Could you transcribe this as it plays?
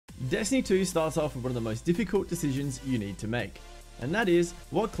Destiny 2 starts off with one of the most difficult decisions you need to make, and that is,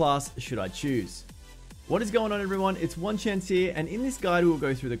 what class should I choose? What is going on everyone, it's Onechance here, and in this guide we will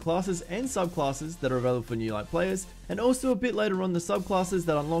go through the classes and subclasses that are available for new light players, and also a bit later on the subclasses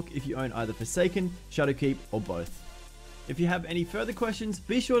that unlock if you own either Forsaken, Shadowkeep, or both. If you have any further questions,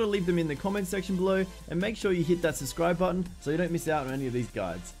 be sure to leave them in the comment section below, and make sure you hit that subscribe button so you don't miss out on any of these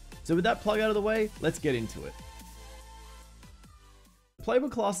guides. So with that plug out of the way, let's get into it. Playable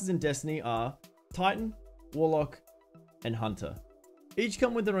classes in Destiny are Titan, Warlock, and Hunter. Each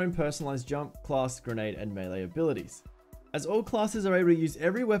come with their own personalized jump, class, grenade, and melee abilities. As all classes are able to use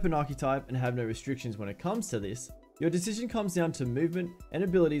every weapon archetype and have no restrictions when it comes to this, your decision comes down to movement and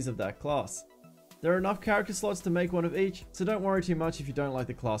abilities of that class. There are enough character slots to make one of each, so don't worry too much if you don't like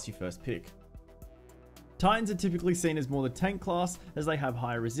the class you first pick. Titans are typically seen as more the tank class as they have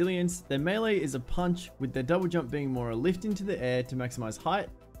higher resilience. Their melee is a punch, with their double jump being more a lift into the air to maximize height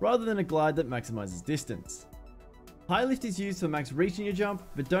rather than a glide that maximizes distance. High lift is used for max reach in your jump,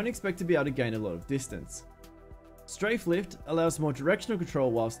 but don't expect to be able to gain a lot of distance. Strafe lift allows more directional control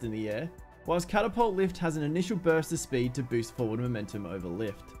whilst in the air, whilst catapult lift has an initial burst of speed to boost forward momentum over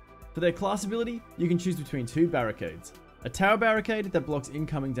lift. For their class ability, you can choose between two barricades. A tower barricade that blocks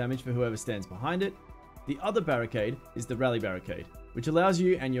incoming damage for whoever stands behind it. The other barricade is the rally barricade, which allows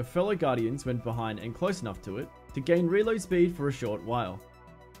you and your fellow guardians when behind and close enough to it, to gain reload speed for a short while.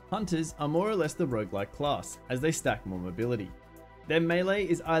 Hunters are more or less the roguelike class, as they stack more mobility. Their melee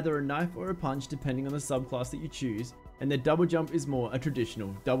is either a knife or a punch depending on the subclass that you choose, and their double jump is more a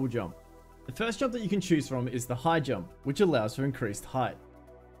traditional double jump. The first jump that you can choose from is the high jump, which allows for increased height.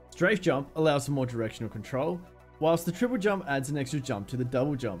 Strafe jump allows for more directional control, whilst the triple jump adds an extra jump to the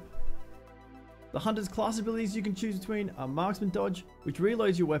double jump. The Hunter's class abilities you can choose between are Marksman Dodge, which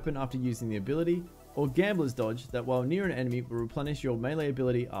reloads your weapon after using the ability, or Gambler's Dodge that while near an enemy will replenish your melee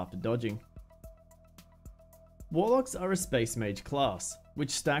ability after dodging. Warlocks are a Space Mage class,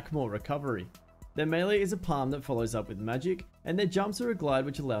 which stack more recovery. Their melee is a palm that follows up with magic, and their jumps are a glide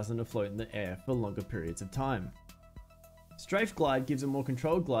which allows them to float in the air for longer periods of time. Strafe Glide gives a more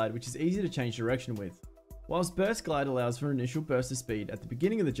controlled glide which is easy to change direction with, whilst Burst Glide allows for an initial burst of speed at the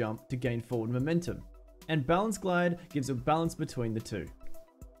beginning of the jump to gain forward momentum, and Balance Glide gives a balance between the two.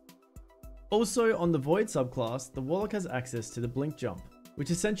 Also on the Void subclass, the Warlock has access to the Blink Jump,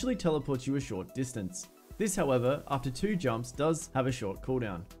 which essentially teleports you a short distance. This however, after 2 jumps does have a short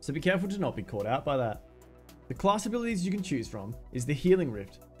cooldown, so be careful to not be caught out by that. The class abilities you can choose from is the Healing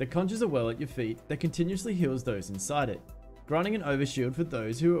Rift, that conjures a well at your feet that continuously heals those inside it, granting an overshield for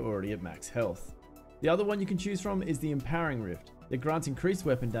those who are already at max health. The other one you can choose from is the Empowering Rift, that grants increased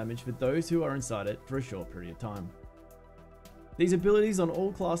weapon damage for those who are inside it for a short period of time. These abilities on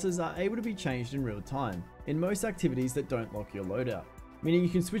all classes are able to be changed in real time, in most activities that don't lock your loadout, meaning you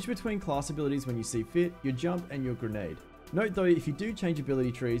can switch between class abilities when you see fit, your jump and your grenade. Note though, if you do change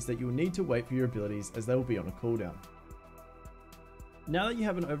ability trees that you will need to wait for your abilities as they will be on a cooldown. Now that you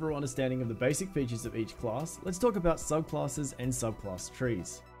have an overall understanding of the basic features of each class, let's talk about subclasses and subclass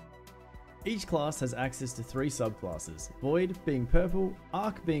trees. Each class has access to 3 subclasses, Void being purple,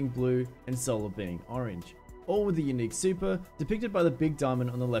 Arc being blue, and Solar being orange, all with a unique super depicted by the big diamond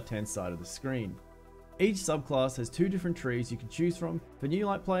on the left hand side of the screen. Each subclass has 2 different trees you can choose from for new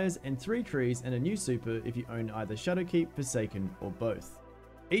light players and 3 trees and a new super if you own either Shadowkeep, Forsaken, or both.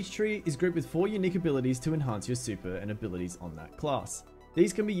 Each tree is grouped with 4 unique abilities to enhance your super and abilities on that class.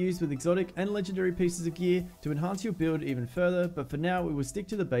 These can be used with exotic and legendary pieces of gear to enhance your build even further, but for now we will stick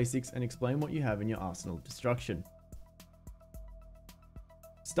to the basics and explain what you have in your arsenal of destruction.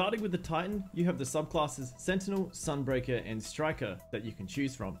 Starting with the Titan, you have the subclasses Sentinel, Sunbreaker, and Striker that you can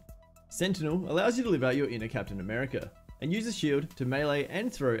choose from. Sentinel allows you to live out your inner Captain America, and use a shield to melee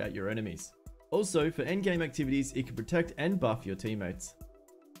and throw at your enemies. Also, for endgame activities, it can protect and buff your teammates.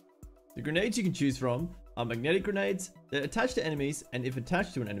 The grenades you can choose from are magnetic grenades that attach to enemies, and if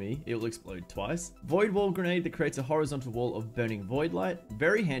attached to an enemy, it will explode twice. Void wall grenade that creates a horizontal wall of burning void light,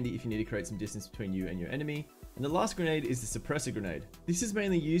 very handy if you need to create some distance between you and your enemy. And the last grenade is the suppressor grenade. This is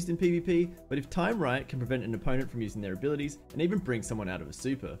mainly used in PvP, but if timed right, can prevent an opponent from using their abilities and even bring someone out of a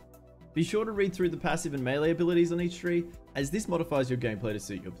super. Be sure to read through the passive and melee abilities on each tree, as this modifies your gameplay to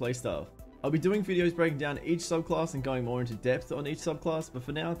suit your playstyle. I'll be doing videos breaking down each subclass and going more into depth on each subclass, but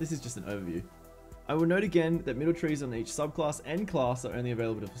for now, this is just an overview. I will note again that middle trees on each subclass and class are only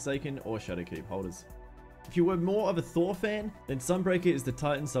available to Forsaken or Shadowkeep holders. If you were more of a Thor fan, then Sunbreaker is the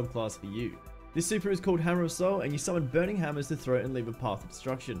Titan subclass for you. This super is called Hammer of Soul, and you summon burning hammers to throw and leave a path of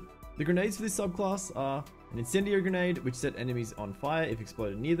destruction. The grenades for this subclass are an incendiary grenade, which set enemies on fire if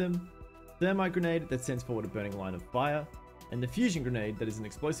exploded near them, thermite grenade that sends forward a burning line of fire, and the fusion grenade that is an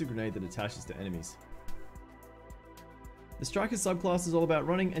explosive grenade that attaches to enemies. The striker subclass is all about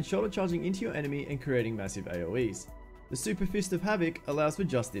running and shoulder charging into your enemy and creating massive AoEs. The super fist of havoc allows for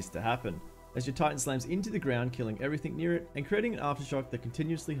just this to happen, as your titan slams into the ground killing everything near it and creating an aftershock that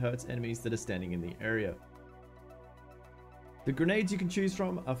continuously hurts enemies that are standing in the area. The grenades you can choose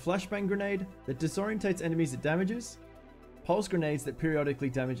from are flashbang grenade that disorientates enemies it damages, pulse grenades that periodically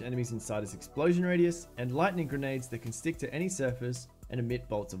damage enemies inside its explosion radius, and lightning grenades that can stick to any surface and emit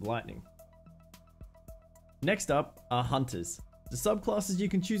bolts of lightning. Next up are hunters. The subclasses you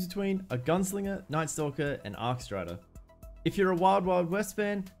can choose between are Gunslinger, Night Stalker, and Arc Strider. If you're a Wild Wild West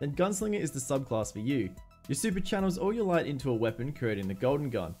fan, then Gunslinger is the subclass for you. Your super channels all your light into a weapon, creating the Golden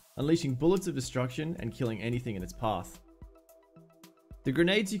Gun, unleashing bullets of destruction and killing anything in its path. The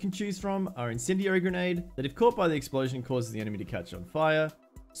grenades you can choose from are Incendiary Grenade, that if caught by the explosion causes the enemy to catch on fire,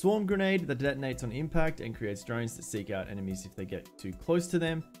 Swarm Grenade that detonates on impact and creates drones that seek out enemies if they get too close to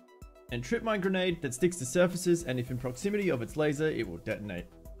them, and Trip Mine Grenade that sticks to surfaces and if in proximity of its laser it will detonate.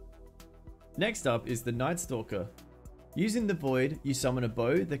 Next up is the Night Stalker. Using the Void, you summon a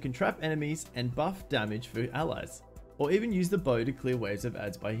bow that can trap enemies and buff damage for allies, or even use the bow to clear waves of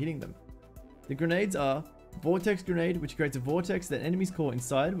adds by hitting them. The grenades are Vortex Grenade, which creates a vortex that enemies caught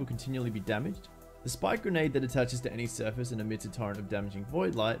inside will continually be damaged, the Spike Grenade that attaches to any surface and emits a torrent of damaging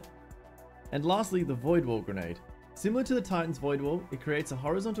void light, and lastly the Void Wall Grenade. Similar to the Titan's Void Wall, it creates a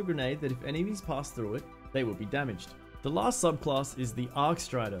horizontal grenade that if enemies pass through it, they will be damaged. The last subclass is the Arc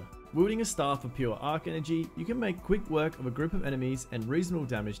Strider. Wielding a staff of pure arc energy, you can make quick work of a group of enemies and reasonable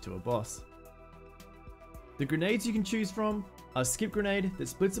damage to a boss. The grenades you can choose from are Skip Grenade that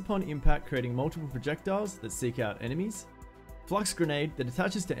splits upon impact creating multiple projectiles that seek out enemies, Flux Grenade that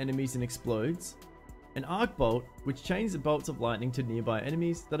attaches to enemies and explodes, an Arc Bolt which chains the bolts of lightning to nearby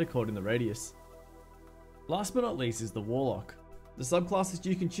enemies that are caught in the radius. Last but not least is the Warlock. The subclasses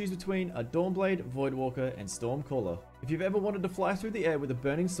you can choose between are Dawnblade, Voidwalker, and Stormcaller. If you've ever wanted to fly through the air with a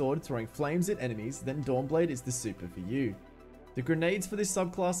burning sword throwing flames at enemies, then Dawnblade is the super for you. The grenades for this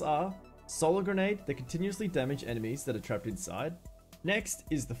subclass are Solar Grenade that continuously damage enemies that are trapped inside. Next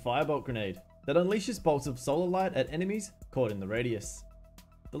is the Firebolt Grenade that unleashes bolts of solar light at enemies caught in the radius.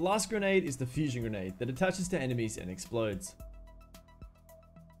 The last grenade is the Fusion Grenade that attaches to enemies and explodes.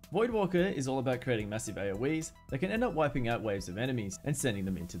 Voidwalker is all about creating massive AoEs that can end up wiping out waves of enemies and sending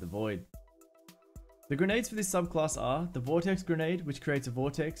them into the void. The grenades for this subclass are the Vortex Grenade, which creates a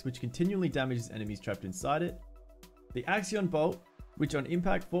vortex which continually damages enemies trapped inside it, the Axion Bolt, which on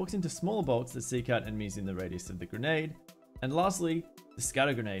impact forks into smaller bolts that seek out enemies in the radius of the grenade, and lastly, the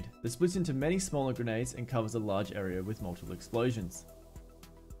Scatter Grenade that splits into many smaller grenades and covers a large area with multiple explosions.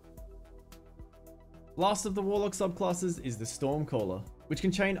 Last of the Warlock subclasses is the Stormcaller, which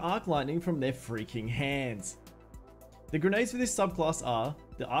can chain arc lightning from their freaking hands. The grenades for this subclass are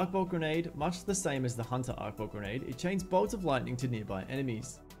the Arc Bolt Grenade, much the same as the Hunter Arc Bolt Grenade. It chains bolts of lightning to nearby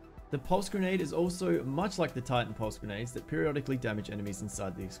enemies. The Pulse Grenade is also much like the Titan Pulse Grenades that periodically damage enemies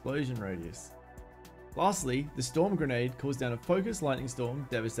inside the explosion radius. Lastly, the Storm Grenade calls down a focused lightning storm,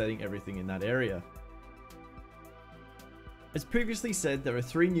 devastating everything in that area. As previously said, there are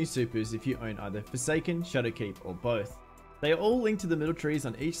 3 new supers if you own either Forsaken, Shadowkeep, or both. They are all linked to the middle trees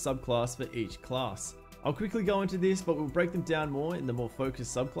on each subclass for each class. I'll quickly go into this, but we'll break them down more in the more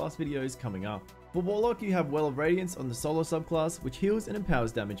focused subclass videos coming up. For Warlock, you have Well of Radiance on the Solar subclass, which heals and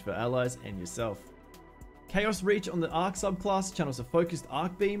empowers damage for allies and yourself. Chaos Reach on the Arc subclass channels a focused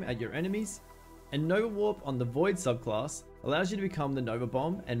arc beam at your enemies, and Nova Warp on the Void subclass allows you to become the Nova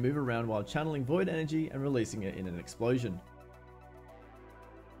Bomb and move around while channeling void energy and releasing it in an explosion.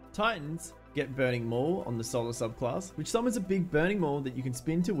 Titans get Burning Maul on the Solar subclass, which summons a big burning maul that you can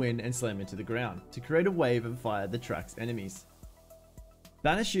spin to win and slam into the ground to create a wave of fire that tracks enemies.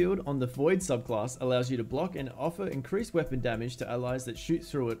 Banner Shield on the Void subclass allows you to block and offer increased weapon damage to allies that shoot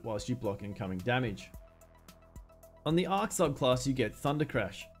through it whilst you block incoming damage. On the Arc subclass you get Thunder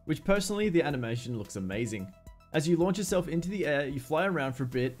Crash, which personally the animation looks amazing. As you launch yourself into the air, you fly around for a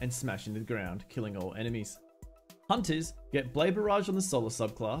bit and smash into the ground, killing all enemies. Hunters get Blade Barrage on the Solar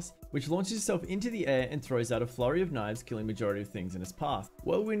subclass, which launches itself into the air and throws out a flurry of knives, killing majority of things in its path.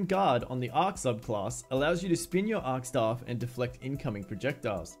 Whirlwind Guard on the Arc subclass allows you to spin your Arc Staff and deflect incoming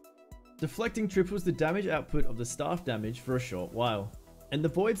projectiles. Deflecting triples the damage output of the staff damage for a short while. And the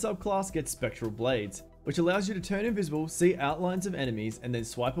Void subclass gets Spectral Blades, which allows you to turn invisible, see outlines of enemies, and then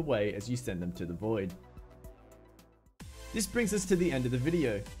swipe away as you send them to the void. This brings us to the end of the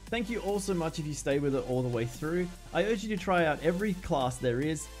video. Thank you all so much if you stay with it all the way through. I urge you to try out every class there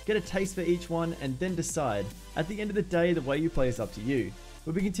is, get a taste for each one, and then decide. At the end of the day, the way you play is up to you.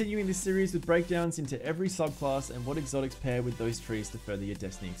 We'll be continuing this series with breakdowns into every subclass and what exotics pair with those trees to further your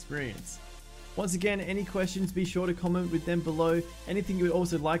Destiny experience. Once again, any questions, be sure to comment with them below. Anything you would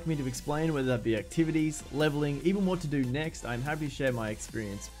also like me to explain, whether that be activities, leveling, even what to do next, I'm happy to share my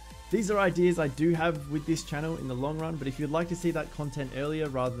experience. These are ideas I do have with this channel in the long run, but if you'd like to see that content earlier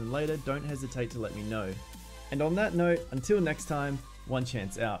rather than later, don't hesitate to let me know. And on that note, until next time,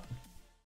 Onechance out.